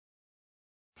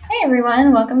Hi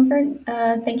everyone,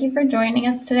 thank you for joining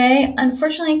us today.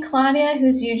 Unfortunately, Claudia,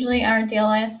 who's usually our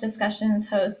DLIS discussions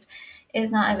host,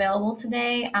 is not available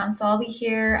today, so I'll be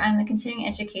here. I'm the Continuing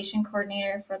Education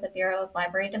Coordinator for the Bureau of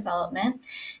Library Development,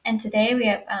 and today we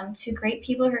have two great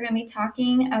people who are going to be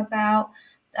talking about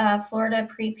Florida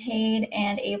Prepaid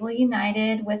and Able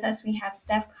United. With us, we have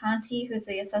Steph Conti, who's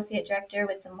the Associate Director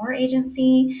with the Moore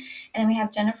Agency, and we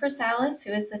have Jennifer Salas,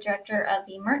 who is the Director of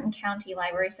the Martin County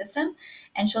Library System,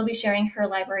 and she'll be sharing her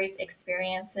library's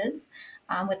experiences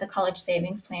with the College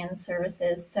Savings Plan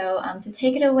services. So to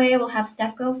take it away, we'll have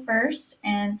Steph go first,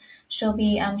 and she'll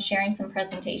be sharing some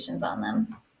presentations on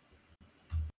them.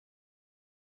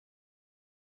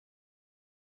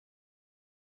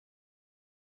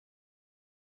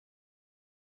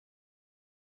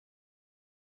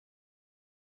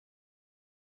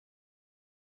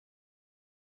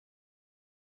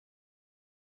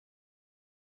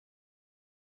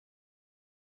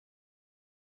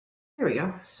 There we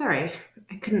go. Sorry,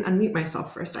 I couldn't unmute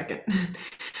myself for a second.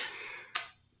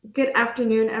 Good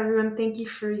afternoon, everyone. Thank you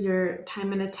for your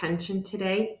time and attention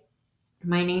today.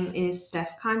 My name is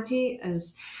Steph Conti.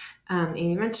 As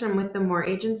Amy mentioned, I'm with the Moore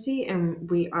Agency, and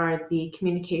we are the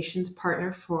communications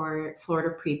partner for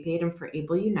Florida Prepaid and for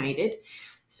Able United.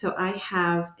 So I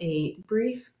have a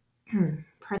brief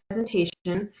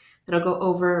presentation that'll go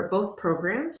over both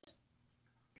programs.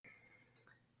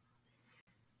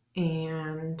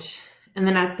 And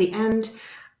then at the end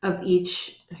of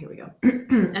each, here we go.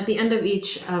 At the end of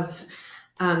each of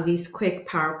these quick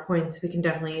PowerPoints, we can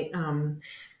definitely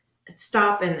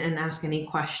stop and ask any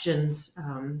questions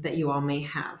that you all may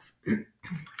have.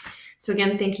 So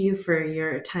again, thank you for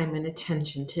your time and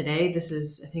attention today. This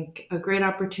is, I think, a great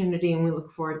opportunity, and we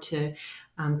look forward to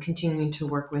continuing to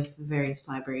work with various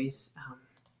libraries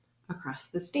across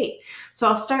the state. So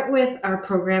I'll start with our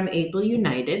program, Able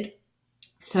United.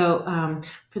 So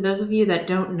for those of you that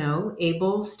don't know,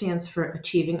 ABLE stands for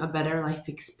Achieving a Better Life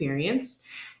Experience,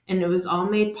 and it was all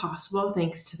made possible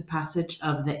thanks to the passage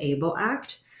of the ABLE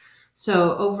Act.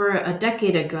 So over a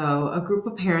decade ago, a group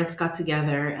of parents got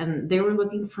together and they were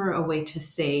looking for a way to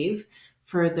save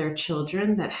for their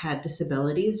children that had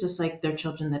disabilities, just like their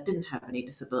children that didn't have any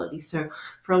disabilities. So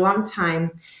for a long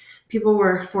time, people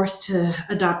were forced to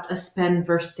adopt a spend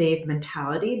versus save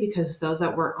mentality because those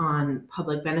that were on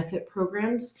public benefit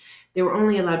programs, they were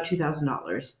only allowed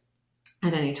 $2,000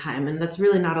 at any time. And that's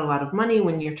really not a lot of money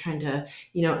when you're trying to,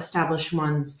 establish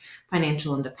one's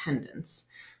financial independence.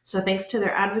 So thanks to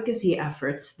their advocacy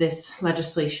efforts, this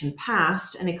legislation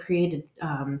passed and it created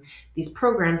these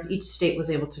programs. Each state was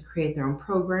able to create their own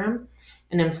program.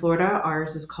 And in Florida,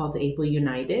 ours is called Able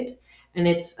United. And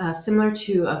it's similar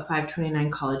to a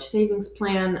 529 college savings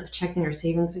plan, a checking or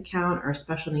savings account, or a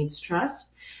special needs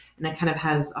trust. And it kind of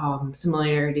has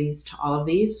similarities to all of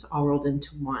these, all rolled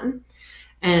into one.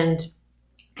 And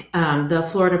the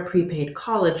Florida Prepaid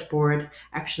College Board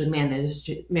actually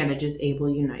manages Able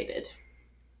United.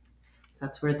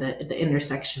 That's where the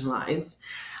intersection lies.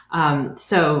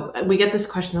 So we get this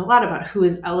question a lot about who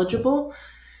is eligible.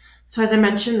 So as I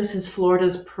mentioned, this is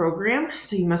Florida's program,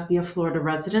 so you must be a Florida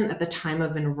resident at the time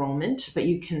of enrollment, but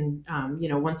you can,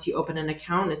 once you open an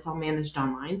account, it's all managed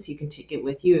online, so you can take it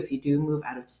with you if you do move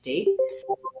out of state.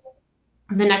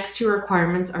 The next two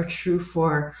requirements are true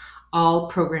for all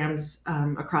programs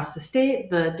across the state.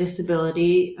 The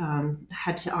disability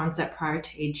had to onset prior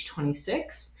to age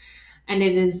 26, and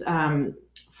it is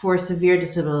for severe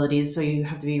disabilities, so you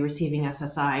have to be receiving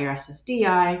SSI or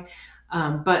SSDI.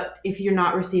 But if you're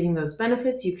not receiving those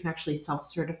benefits, you can actually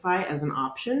self-certify as an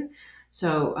option.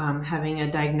 So having a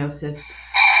diagnosis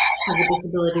of a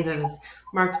disability that is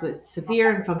marked with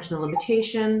severe and functional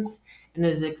limitations and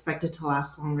is expected to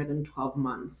last longer than 12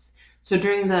 months. So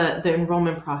during the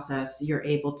enrollment process, you're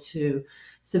able to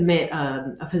submit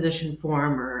a physician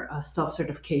form or a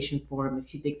self-certification form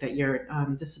if you think that your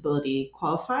disability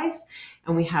qualifies.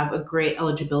 And we have a great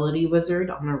eligibility wizard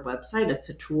on our website. It's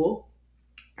a tool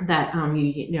that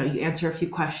you answer a few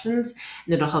questions,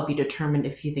 and it'll help you determine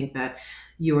if you think that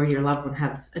you or your loved one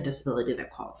has a disability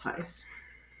that qualifies.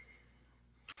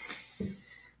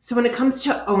 So when it comes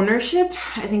to ownership,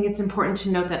 I think it's important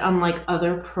to note that unlike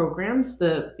other programs,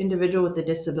 the individual with the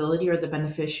disability or the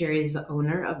beneficiary is the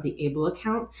owner of the ABLE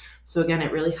account. So again,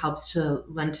 it really helps to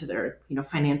lend to their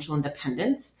financial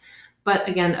independence. But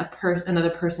again,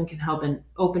 another person can help in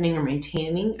opening or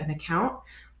maintaining an account,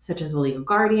 such as a legal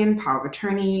guardian, power of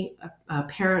attorney, a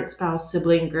parent, spouse,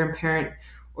 sibling, grandparent,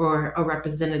 or a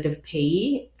representative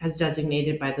payee as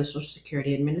designated by the Social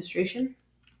Security Administration.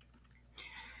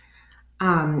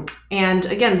 And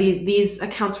again, these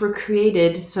accounts were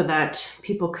created so that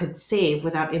people could save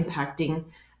without impacting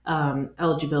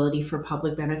eligibility for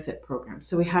public benefit programs.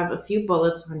 So we have a few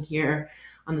bullets on here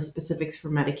on the specifics for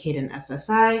Medicaid and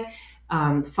SSI.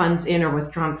 Funds in or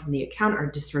withdrawn from the account are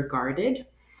disregarded.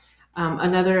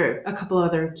 A couple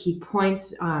other key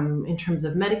points in terms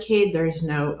of Medicaid, there's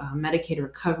no Medicaid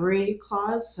recovery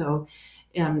clause. So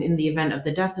in the event of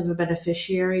the death of a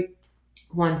beneficiary,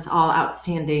 once all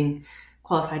outstanding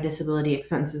qualified disability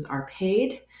expenses are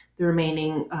paid, the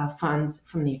remaining funds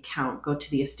from the account go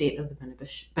to the estate of the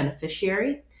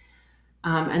beneficiary.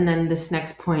 And then this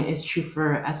next point is true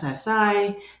for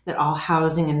SSI, that all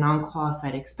housing and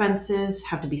non-qualified expenses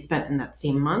have to be spent in that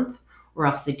same month, or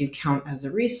else they do count as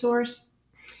a resource.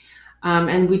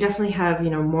 And we definitely have,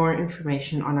 more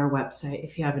information on our website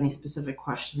if you have any specific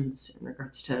questions in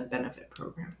regards to benefit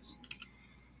programs.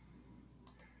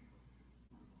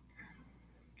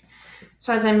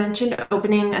 So as I mentioned,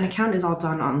 opening an account is all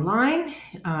done online.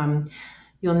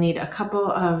 You'll need a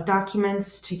couple of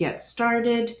documents to get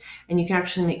started, and you can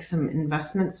actually make some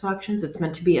investment selections. It's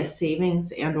meant to be a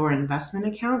savings and or investment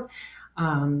account,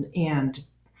 and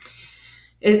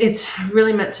it's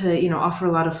really meant to, offer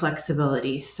a lot of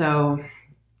flexibility. So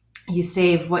you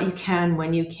save what you can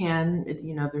when you can.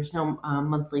 There's no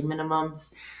monthly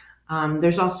minimums.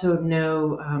 There's also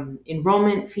no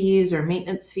enrollment fees or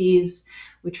maintenance fees.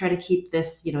 We try to keep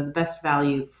this, the best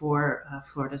value for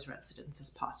Florida's residents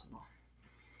as possible.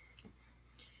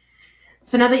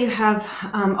 So now that you have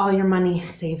all your money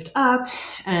saved up,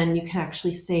 and you can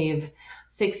actually save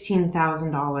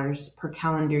 $16,000 per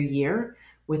calendar year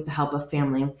with the help of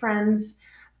family and friends.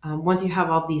 Once you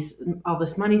have all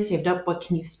this money saved up, what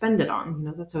can you spend it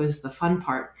on? That's always the fun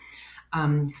part.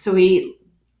 So we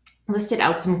listed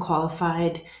out some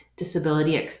qualified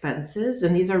disability expenses,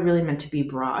 and these are really meant to be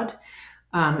broad.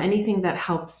 Anything that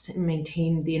helps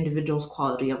maintain the individual's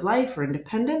quality of life or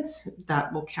independence,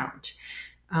 that will count.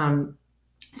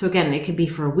 So again, it could be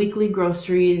for weekly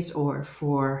groceries or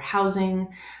for housing,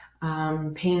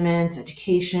 payments,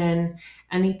 education,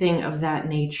 anything of that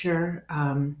nature.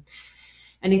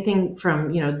 Anything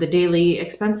from, the daily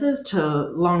expenses to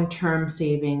long-term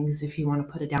savings if you want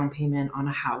to put a down payment on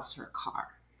a house or a car,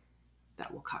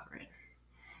 that will cover it.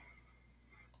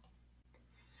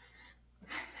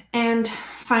 And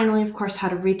finally, of course, how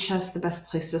to reach us. The best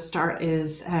place to start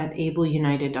is at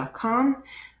ableunited.com.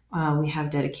 We have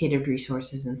dedicated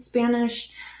resources in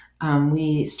Spanish.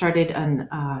 We started an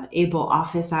ABLE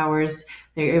office hours.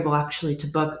 They're able actually to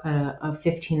book a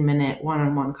 15-minute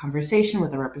one-on-one conversation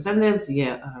with a representative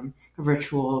via a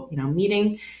virtual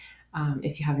meeting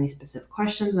if you have any specific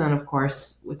questions, and then of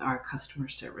course with our customer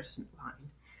service line.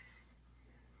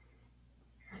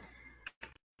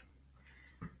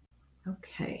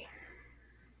 Okay.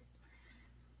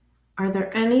 Are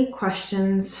there any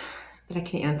questions that I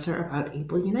can answer about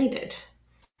Able United?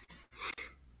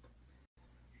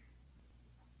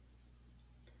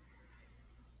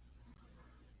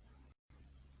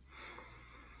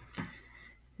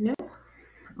 No?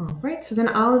 All right, so then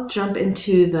I'll jump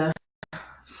into the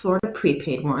Florida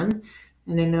Prepaid one.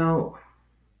 And I know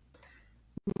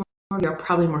you're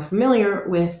probably more familiar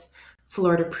with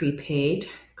Florida Prepaid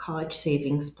College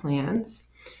Savings Plans.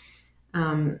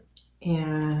 And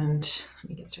let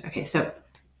me get started. Okay, so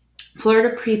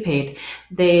Florida Prepaid,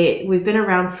 we've been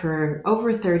around for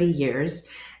over 30 years.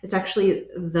 It's actually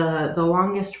the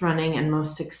longest running and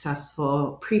most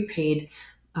successful prepaid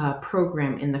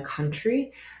program in the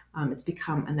country. It's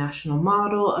become a national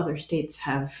model. Other states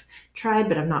have tried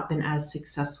but have not been as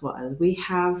successful as we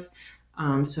have.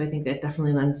 So I think that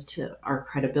definitely lends to our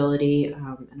credibility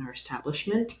and our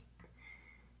establishment.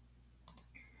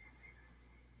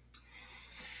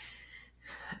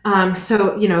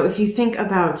 So, if you think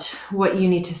about what you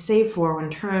need to save for in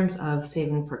terms of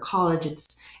saving for college,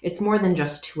 it's more than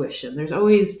just tuition. There's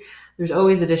always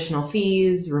additional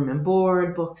fees, room and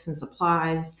board, books and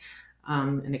supplies,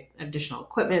 and additional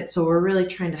equipment. So we're really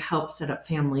trying to help set up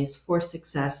families for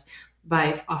success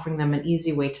by offering them an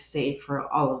easy way to save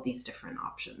for all of these different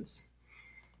options.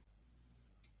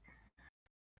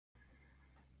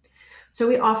 So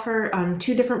we offer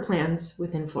 2 different plans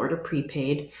within Florida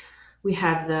Prepaid. We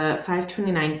have the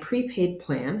 529 prepaid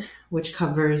plan, which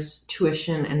covers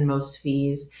tuition and most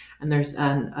fees, and there's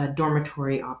a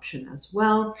dormitory option as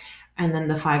well. And then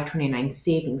the 529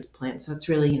 savings plan. So it's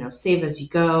really, save as you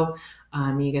go.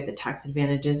 You get the tax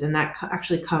advantages, and that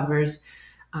actually covers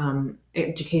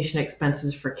education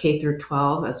expenses for K through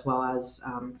 12 as well as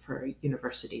for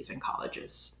universities and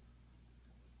colleges.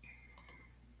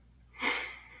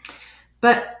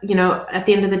 But, at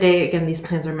the end of the day, again, these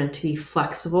plans are meant to be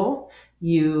flexible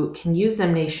you can use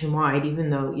them nationwide, even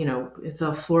though, it's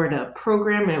a Florida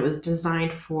program and it was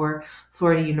designed for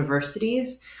Florida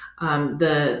universities.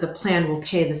 The plan will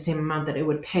pay the same amount that it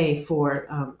would pay for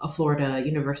a Florida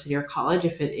university or college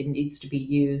if it needs to be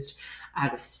used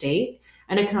out of state.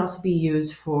 And it can also be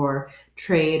used for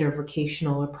trade or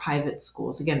vocational or private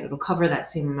schools. Again, it'll cover that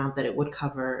same amount that it would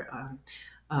cover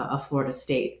a Florida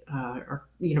state or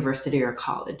university or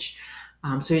college.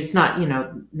 So it's not,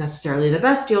 necessarily the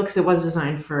best deal because it was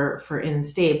designed for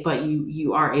in-state, but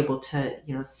you are able to,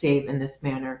 save in this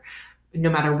manner, no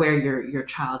matter where your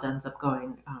child ends up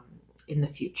going in the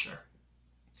future.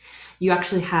 You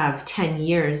actually have 10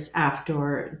 years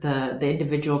after the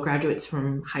individual graduates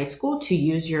from high school to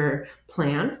use your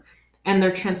plan, and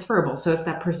they're transferable. So if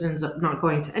that person ends up not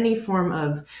going to any form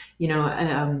of,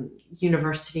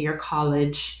 university or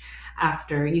college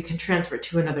after, you can transfer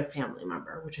to another family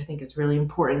member, which I think is really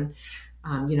important.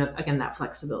 Again, that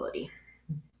flexibility.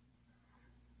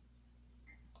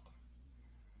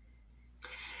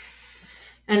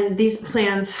 And these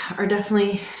plans are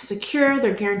definitely secure.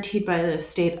 They're guaranteed by the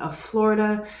state of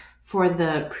Florida. For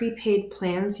the prepaid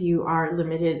plans, you are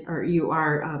limited, or you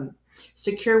are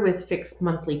secure with fixed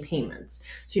monthly payments.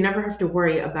 So you never have to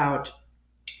worry about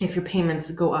if your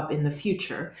payments go up in the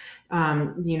future.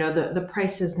 The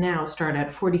prices now start at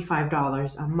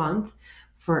 $45 a month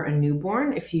for a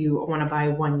newborn if you want to buy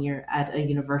 1 year at a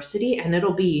university, and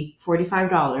it'll be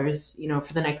 $45,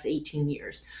 for the next 18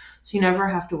 years. So you never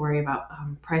have to worry about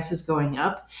prices going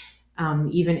up.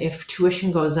 Even if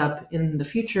tuition goes up in the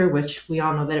future, which we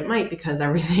all know that it might because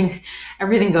everything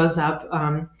goes up,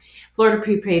 Florida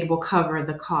Prepaid will cover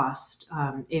the cost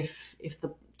if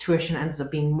the tuition ends up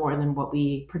being more than what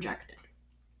we projected.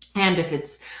 And if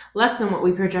it's less than what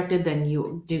we projected, then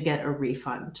you do get a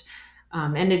refund.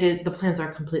 And the plans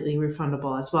are completely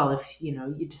refundable as well. If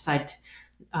you decide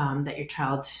that your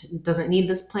child doesn't need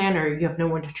this plan or you have no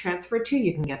one to transfer to,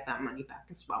 you can get that money back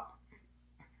as well.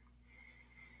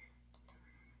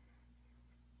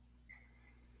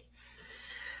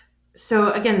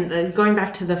 So again, going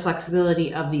back to the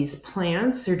flexibility of these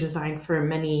plans, they're designed for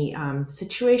many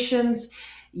situations.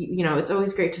 It's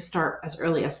always great to start as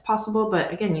early as possible,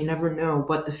 but again, you never know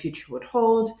what the future would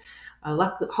hold.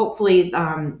 Hopefully,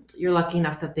 you're lucky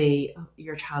enough that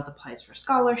your child applies for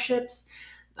scholarships.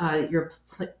 Your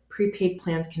prepaid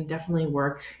plans can definitely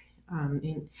work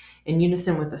in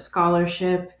unison with the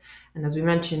scholarship. And as we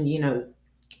mentioned,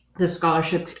 the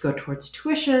scholarship could go towards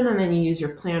tuition, and then you use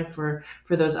your plan for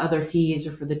those other fees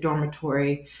or for the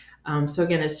dormitory. So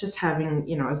again, it's just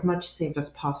having as much saved as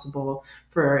possible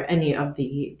for any of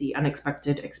the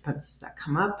unexpected expenses that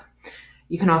come up.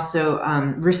 You can also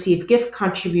receive gift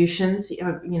contributions.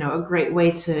 A great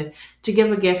way to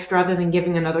give a gift rather than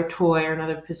giving another toy or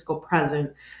another physical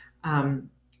present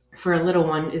for a little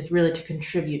one is really to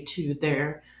contribute to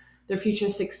their future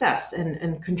success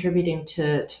and contributing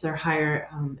to their higher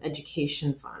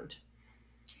education fund.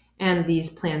 And these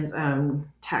plans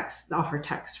offer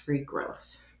tax-free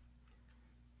growth.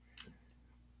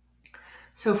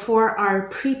 So for our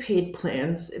prepaid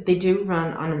plans, they do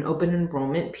run on an open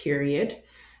enrollment period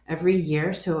every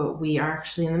year. So we are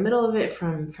actually in the middle of it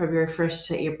from February 1st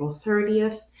to April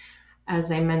 30th. As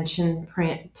I mentioned,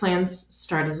 plans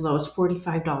start as low as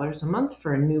 $45 a month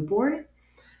for a newborn.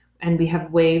 And we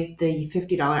have waived the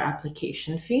 $50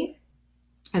 application fee.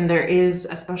 And there is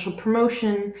a special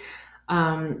promotion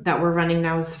that we're running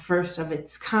now. It's the first of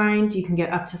its kind. You can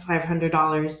get up to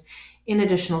 $500 in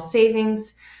additional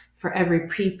savings for every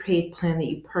prepaid plan that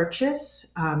you purchase.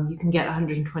 You can get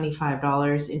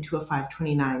 $125 into a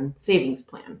 $529 savings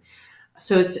plan.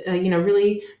 So it's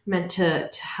really meant to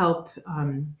help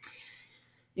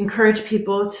encourage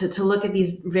people to look at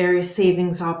these various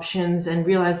savings options and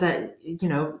realize that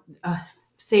a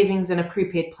savings and a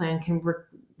prepaid plan can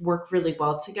work really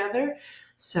well together.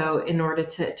 So in order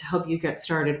to help you get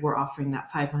started, we're offering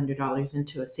that $500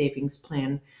 into a savings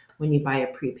plan when you buy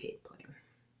a prepaid plan.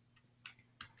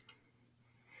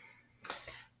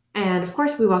 And of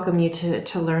course, we welcome you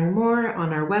to learn more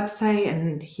on our website,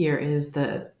 and here is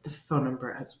the phone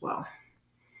number as well.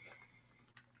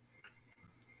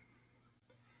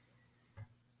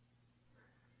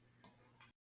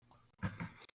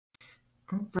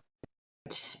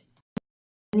 Right.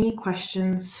 Any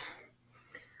questions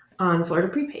on Florida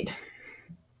Prepaid?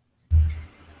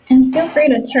 And feel free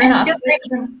to turn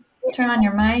on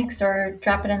your mics or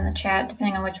drop it in the chat,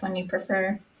 depending on which one you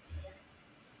prefer.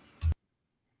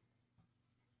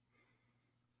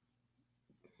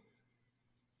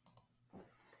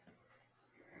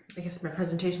 I guess my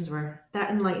presentations were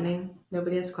that enlightening.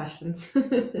 Nobody has questions.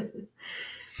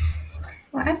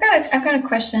 Well, I've got a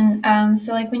question.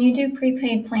 So like when you do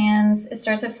prepaid plans, it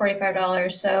starts at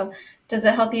 $45. So does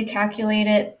it help you calculate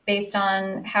it based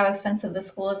on how expensive the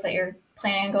school is that you're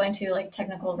planning on going to, like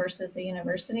technical versus a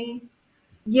university?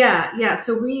 Yeah.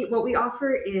 So what we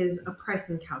offer is a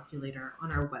pricing calculator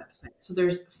on our website. So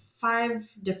there's 5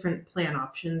 different plan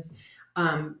options.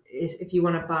 If you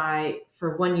want to buy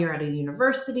for 1 year at a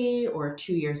university or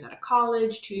 2 years at a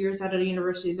college, 2 years at a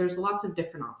university, there's lots of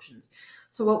different options.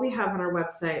 So what we have on our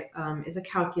website is a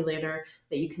calculator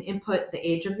that you can input the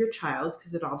age of your child,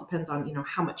 because it all depends on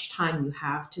how much time you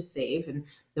have to save, and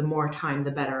the more time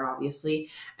the better, obviously,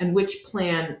 and which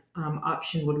plan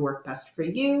option would work best for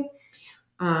you.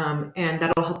 And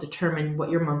that'll help determine what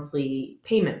your monthly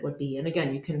payment would be. And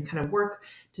again, you can kind of work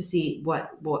to see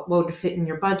what would fit in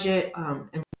your budget,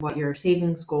 and what your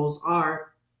savings goals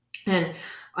are. And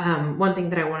one thing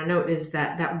that I want to note is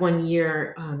that 1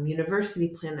 year university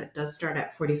plan that does start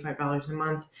at $45 a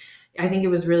month, I think it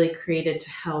was really created to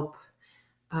help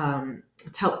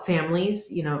families,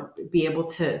 be able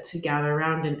to gather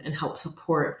around and help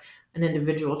support an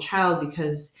individual child,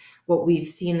 because what we've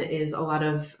seen is a lot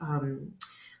of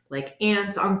like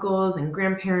aunts, uncles, and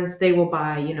grandparents, they will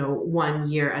buy, 1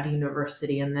 year at a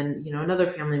university, and then, another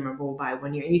family member will buy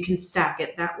 1 year. And you can stack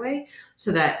it that way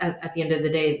so that at the end of the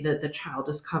day, the child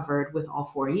is covered with all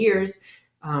 4 years,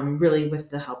 really with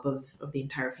the help of the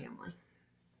entire family.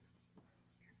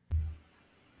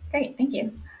 Great, thank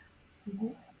you.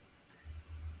 Mhm.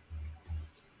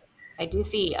 I do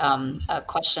see a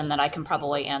question that I can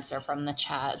probably answer from the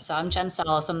chat. So I'm Jen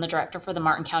Salas. I'm the director for the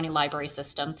Martin County Library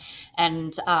System.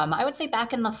 And I would say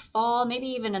back in the fall, maybe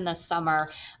even in the summer,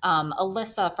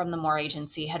 Alyssa from the Moore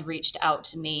Agency had reached out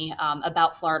to me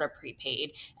about Florida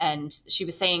Prepaid. And she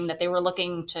was saying that they were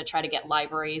looking to try to get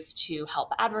libraries to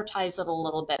help advertise it a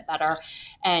little bit better.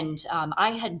 And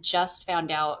I had just found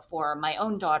out for my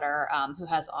own daughter, who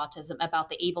has autism, about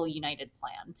the Able United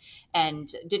plan, and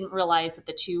didn't realize that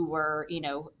the two were,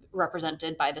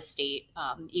 represented by the state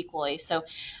equally. So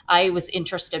I was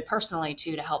interested personally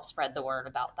too to help spread the word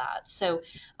about that. So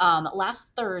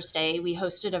last Thursday we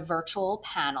hosted a virtual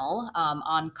panel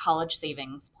on college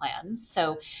savings plans.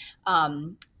 So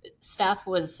Steph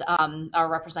was our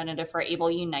representative for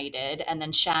Able United, and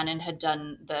then Shannon had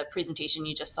done the presentation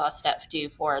you just saw Steph do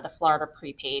for the Florida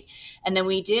Prepaid. And then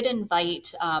we did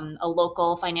invite a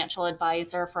local financial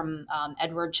advisor from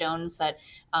Edward Jones, that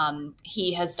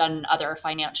he has done other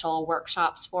financial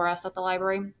workshops for us at the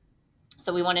library.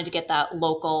 So we wanted to get that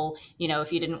local,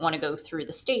 if you didn't want to go through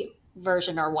the state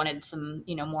version or wanted some,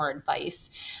 more advice.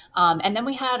 And then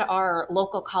we had our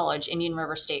local college, Indian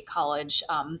River State College,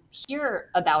 hear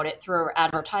about it through our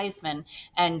advertisement.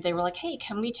 And they were like, hey,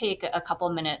 can we take a couple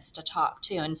minutes to talk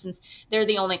too? And since they're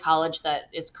the only college that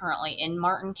is currently in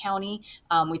Martin County,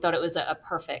 we thought it was a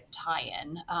perfect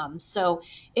tie-in. So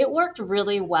it worked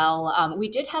really well. We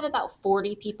did have about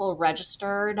 40 people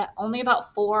registered. Only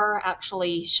about 4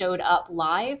 actually showed up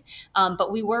live, but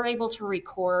we were able to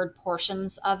record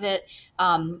portions of it.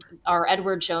 Our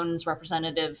Edward Jones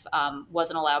representative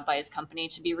wasn't allowed by his company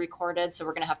to be recorded, so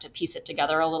we're going to have to piece it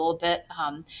together a little bit.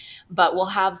 But we'll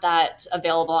have that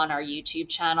available on our YouTube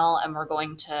channel, and we're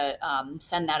going to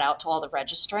send that out to all the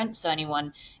registrants. So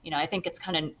anyone, I think it's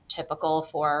kind of typical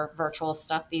for virtual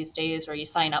stuff these days where you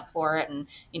sign up for it and,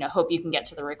 hope you can get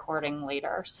to the recording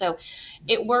later. So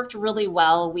it worked really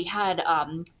well. We had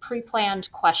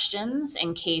pre-planned questions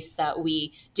in case that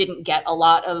we didn't get a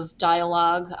lot of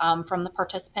dialogue from the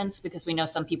participants, because we know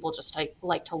some people just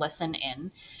like to listen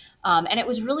in. And it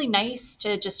was really nice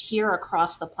to just hear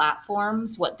across the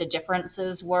platforms what the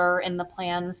differences were in the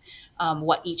plans,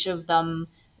 what each of them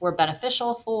were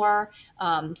beneficial for.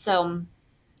 So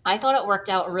I thought it worked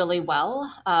out really well.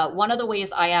 One of the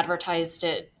ways I advertised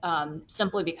it,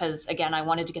 simply because, again, I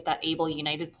wanted to get that Able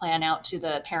United plan out to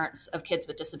the parents of kids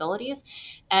with disabilities.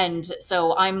 And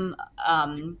so I'm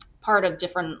part of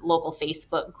different local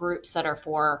Facebook groups that are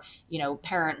for,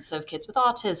 parents of kids with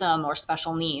autism or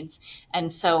special needs.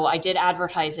 And so I did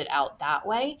advertise it out that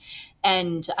way.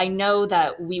 And I know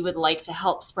that we would like to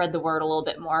help spread the word a little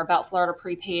bit more about Florida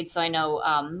Prepaid. So I know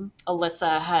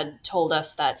Alyssa had told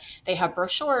us that they have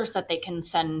brochures that they can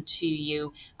send to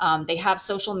you. They have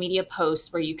social media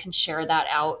posts where you can share that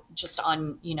out just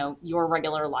on, your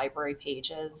regular library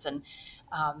pages. And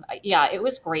yeah, it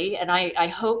was great. And I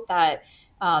hope that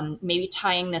maybe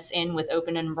tying this in with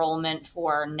open enrollment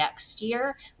for next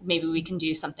year, maybe we can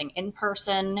do something in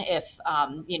person if,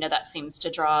 that seems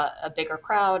to draw a bigger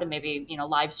crowd, and maybe,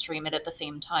 live stream it at the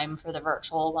same time for the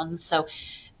virtual ones. So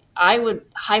I would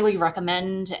highly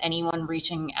recommend anyone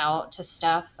reaching out to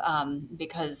Steph,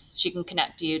 because she can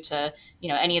connect you to,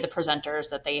 any of the presenters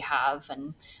that they have,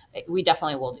 and we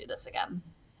definitely will do this again.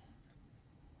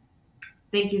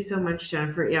 Thank you so much,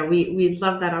 Jennifer. Yeah, we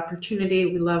love that opportunity.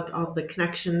 We loved all the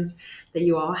connections that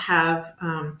you all have.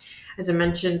 As I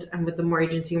mentioned, I'm with the Moore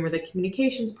Agency and we're the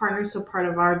communications partner. So part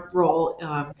of our role,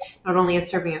 not only is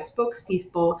serving as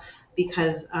spokespeople,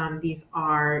 because these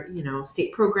are,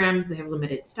 state programs, they have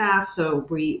limited staff. So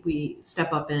we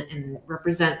step up and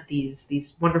represent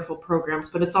these wonderful programs,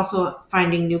 but it's also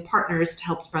finding new partners to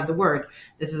help spread the word.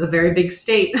 This is a very big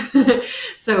state.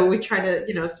 So we try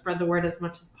to, spread the word as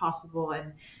much as possible.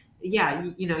 And yeah,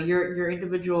 your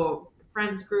individual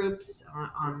friends groups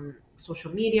on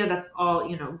social media, that's all,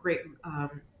 great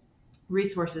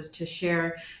resources to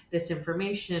share this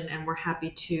information. And we're happy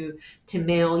to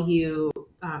mail you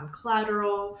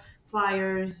collateral,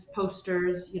 flyers,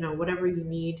 posters, whatever you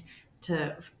need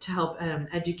to help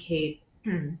educate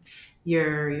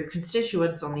your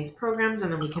constituents on these programs.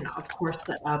 And then we can, of course,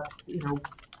 set up,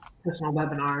 personal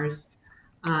webinars.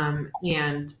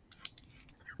 And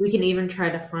we can even try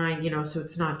to find, so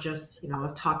it's not just,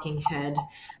 a talking head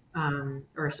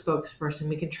or a spokesperson.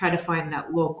 We can try to find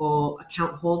that local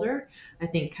account holder. I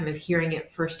think kind of hearing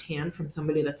it firsthand from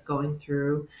somebody that's going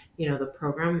through, the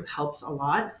program helps a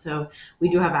lot. So we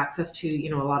do have access to,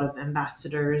 a lot of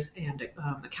ambassadors and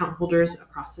account holders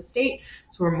across the state.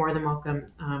 So we're more than welcome,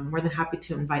 more than happy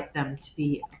to invite them to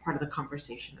be a part of the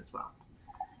conversation as well.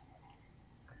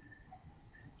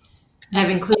 I've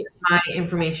included my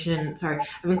information. I've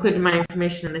included my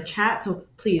information in the chat. So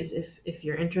please, if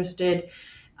you're interested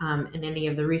in any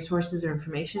of the resources or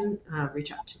information,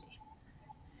 reach out to me.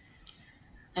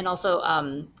 And also,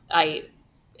 I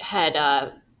had,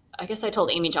 I guess I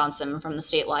told Amy Johnson from the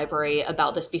State Library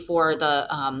about this before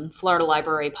the Florida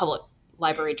Library Public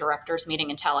Library Directors meeting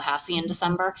in Tallahassee in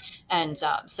December. And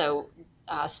so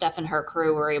Steph and her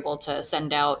crew were able to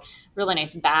send out really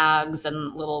nice bags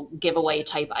and little giveaway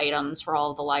type items for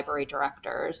all of the library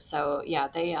directors. So yeah,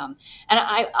 they and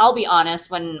I'll be honest,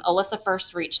 when Alyssa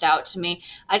first reached out to me,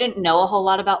 I didn't know a whole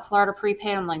lot about Florida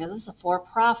Prepaid. I'm like, is this a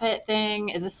for-profit thing?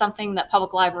 Is this something that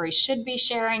public libraries should be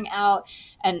sharing out?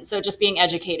 And so just being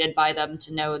educated by them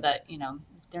to know that,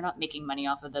 they're not making money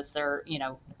off of this. They're,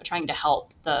 trying to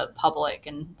help the public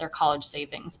and their college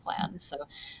savings plans. So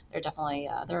they're definitely,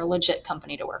 they're a legit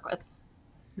company to work with.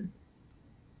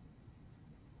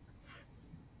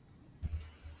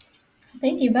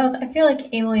 Thank you both. I feel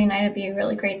like Able United would be a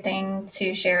really great thing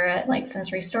to share at like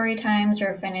sensory story times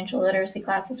or financial literacy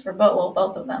classes for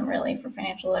both of them really for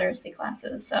financial literacy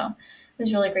classes. So it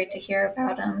was really great to hear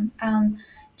about them.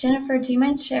 Jennifer, do you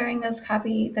mind sharing the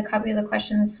copy of the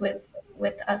questions with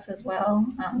us as well,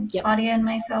 Yep. Claudia and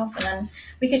myself, and then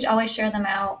we could always share them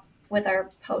out with our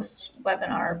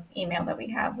post-webinar email that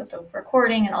we have with the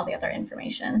recording and all the other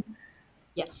information.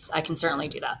 Yes, I can certainly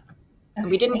do that. Okay,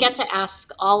 we didn't get to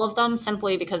ask all of them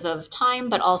simply because of time,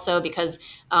 but also because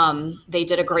they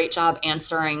did a great job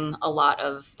answering a lot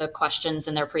of the questions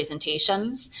in their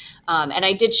presentations. And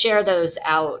I did share those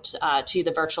out to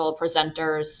the virtual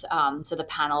presenters, to the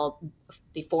panel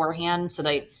beforehand, so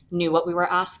they knew what we were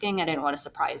asking. I didn't want to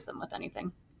surprise them with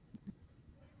anything.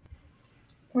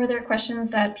 Were there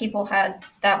questions that people had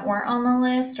that weren't on the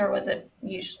list, or was it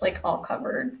usually like all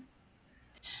covered?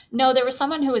 No, there was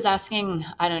someone who was asking,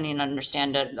 I don't even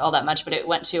understand it all that much, but it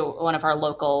went to one of our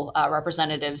local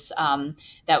representatives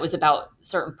that was about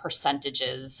certain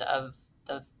percentages of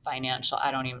the financial,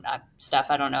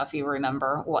 Steph, I don't know if you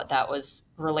remember what that was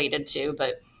related to,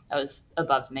 but that was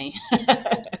above me.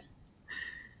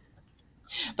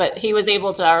 But he was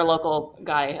able to, our local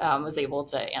guy was able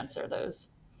to answer those.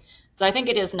 So I think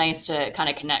it is nice to kind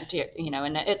of connect,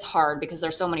 and it's hard because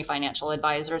there's so many financial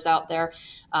advisors out there.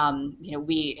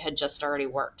 We had just already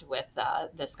worked with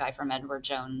this guy from Edward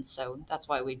Jones, so that's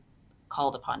why we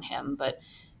called upon him. But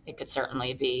it could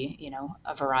certainly be,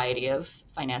 a variety of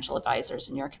financial advisors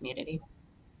in your community.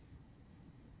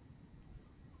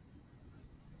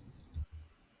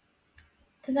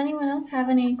 Does anyone else have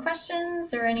any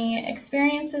questions or any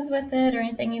experiences with it or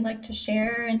anything you'd like to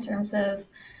share in terms of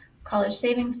college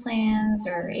savings plans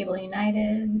or Able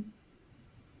United?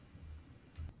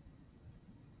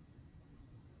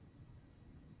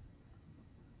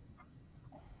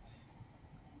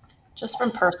 Just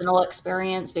from personal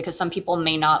experience, because some people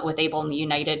may not with Able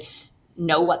United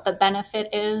know what the benefit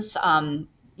is.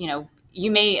 You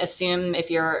may assume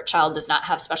if your child does not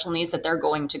have special needs that they're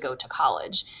going to go to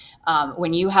college.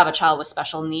 When you have a child with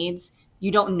special needs,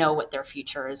 you don't know what their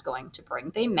future is going to bring.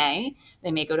 They may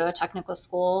go to a technical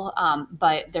school,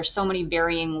 but there's so many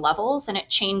varying levels, and it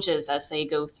changes as they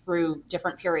go through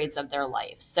different periods of their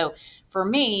life. So for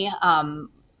me,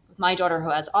 my daughter who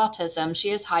has autism, she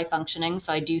is high functioning,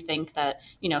 so I do think that,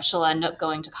 she'll end up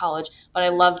going to college, but I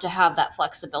love to have that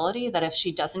flexibility that if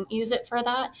she doesn't use it for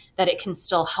that, that it can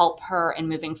still help her in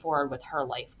moving forward with her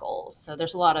life goals. So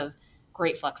there's a lot of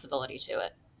great flexibility to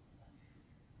it.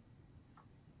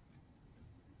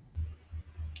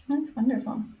 That's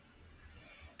wonderful.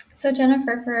 So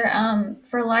Jennifer,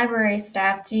 for library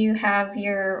staff, do you have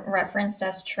your reference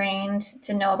desk trained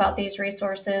to know about these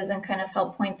resources and kind of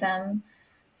help point them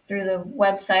through the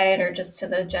website or just to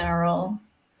the general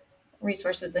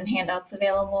resources and handouts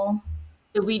available?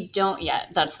 We don't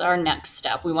yet. That's our next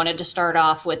step. We wanted to start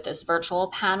off with this virtual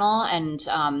panel and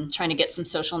trying to get some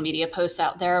social media posts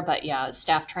out there. But yeah,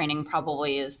 staff training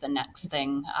probably is the next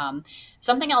thing.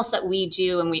 Something else that we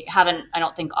do, and we haven't, I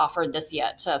don't think, offered this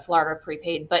yet to Florida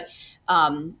Prepaid, but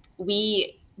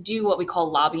we do what we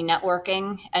call lobby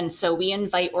networking. And so we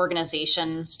invite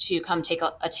organizations to come take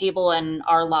a table in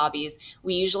our lobbies.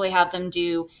 We usually have them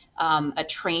do a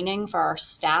training for our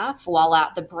staff while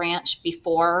at the branch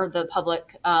before the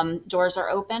public doors are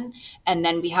open. And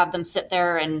then we have them sit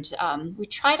there and we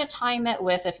try to time it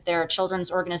with, if they're a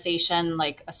children's organization,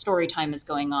 like a story time is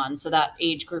going on. So that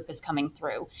age group is coming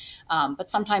through. But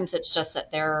sometimes it's just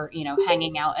that they're,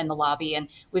 hanging out in the lobby, and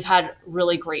we've had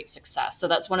really great success. So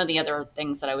that's one of the other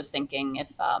things that I was thinking,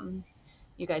 if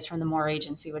you guys from the Moore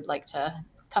Agency would like to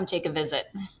come take a visit.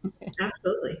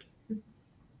 Absolutely.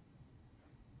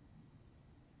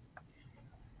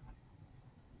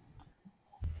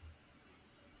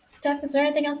 Steph, is there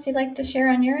anything else you'd like to share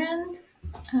on your end?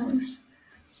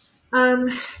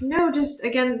 No, just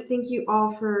again, thank you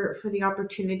all for the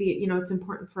opportunity. It's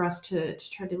important for us to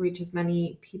try to reach as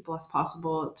many people as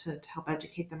possible to help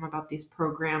educate them about these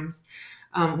programs.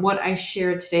 What I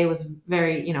shared today was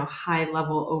very, high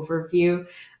level overview.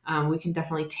 We can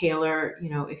definitely tailor,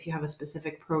 if you have a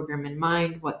specific program in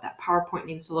mind, what that PowerPoint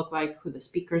needs to look like, who the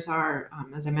speakers are.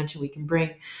 As I mentioned, we can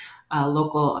bring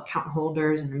local account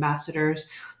holders and ambassadors.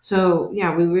 So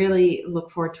yeah, we really look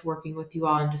forward to working with you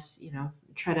all and just,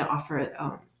 try to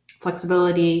offer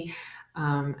flexibility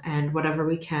and whatever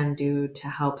we can do to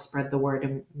help spread the word.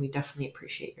 And we definitely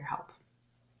appreciate your help.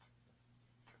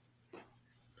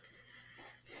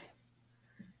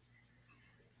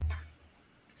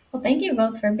 Well, thank you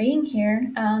both for being here.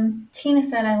 Tina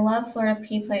said, I love Florida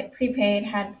Prepaid,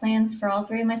 had plans for all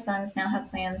three of my sons, now have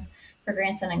plans for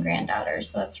grandson and granddaughter.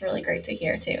 So that's really great to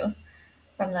hear too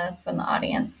from the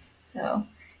audience. So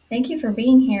thank you for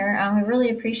being here. We really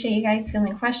appreciate you guys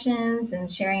fielding questions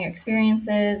and sharing your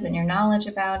experiences and your knowledge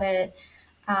about it.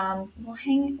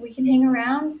 We can hang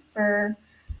around for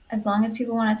as long as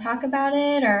people want to talk about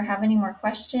it or have any more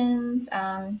questions.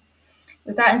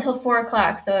 We've got until 4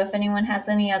 o'clock, so if anyone has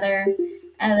any other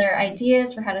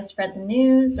ideas for how to spread the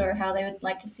news or how they would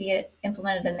like to see it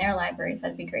implemented in their libraries,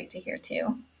 that'd be great to hear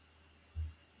too.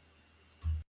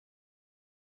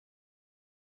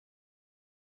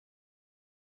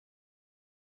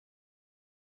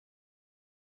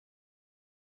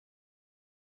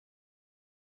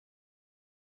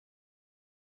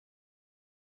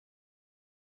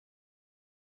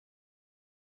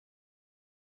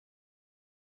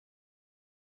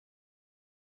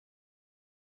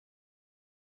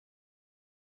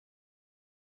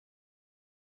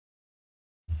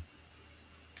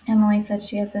 Emily said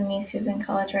she has a niece who's in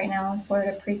college right now in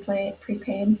Florida Prepaid.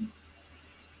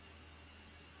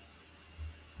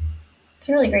 It's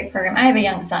a really great program. I have a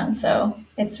young son, so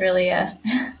it's really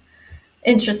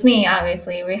interests me.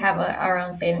 Obviously, we have our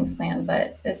own savings plan,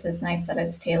 but this is nice that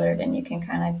it's tailored and you can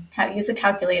kind of use a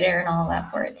calculator and all of that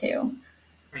for it too.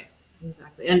 Right,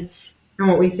 exactly. And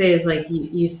what we say is like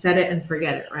you set it and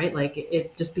forget it, right? Like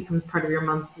it just becomes part of your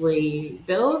monthly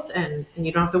bills, and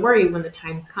you don't have to worry when the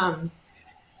time comes.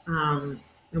 And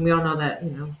we all know that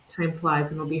time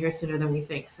flies and we'll be here sooner than we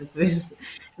think. So it's always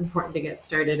important to get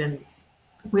started. And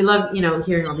we love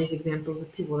hearing all these examples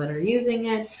of people that are using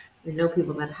it. We know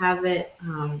people that have it.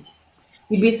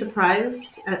 You'd be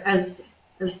surprised, as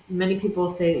many people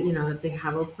say, that they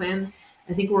have a plan.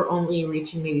 I think we're only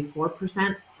reaching maybe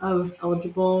 4% of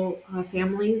eligible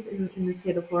families in the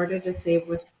state of Florida to save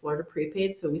with Florida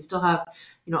Prepaid. So we still have,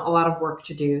 a lot of work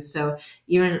to do. So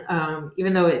even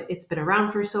though it's been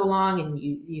around for so long, and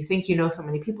you think so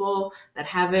many people that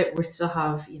have it, we still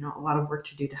have, a lot of work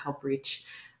to do to help reach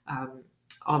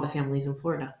all the families in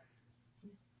Florida.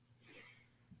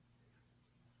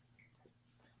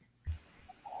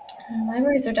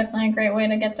 Libraries are definitely a great way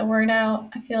to get the word out.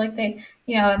 I feel like they,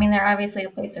 I mean, they're obviously a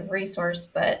place of resource,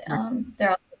 but Right. they're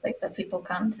also a place that people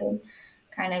come to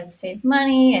kind of save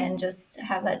money and just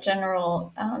have that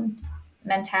general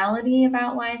mentality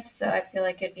about life. So I feel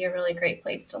like it'd be a really great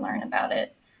place to learn about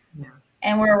it. Yeah.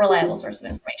 And we're a reliable source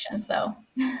of information. So,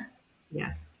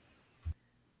 Yes.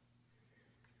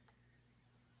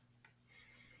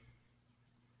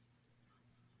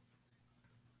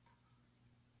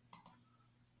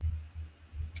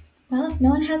 well, if no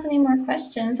one has any more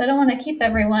questions, I don't want to keep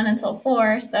everyone until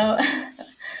 4. So,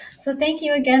 so thank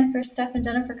you again for Steph and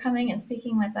Jennifer coming and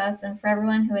speaking with us, and for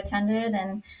everyone who attended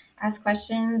and asked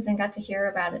questions and got to hear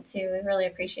about it too. We really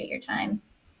appreciate your time.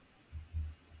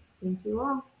 Thank you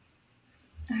all.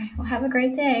 All right, well, have a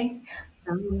great day.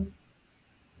 Bye.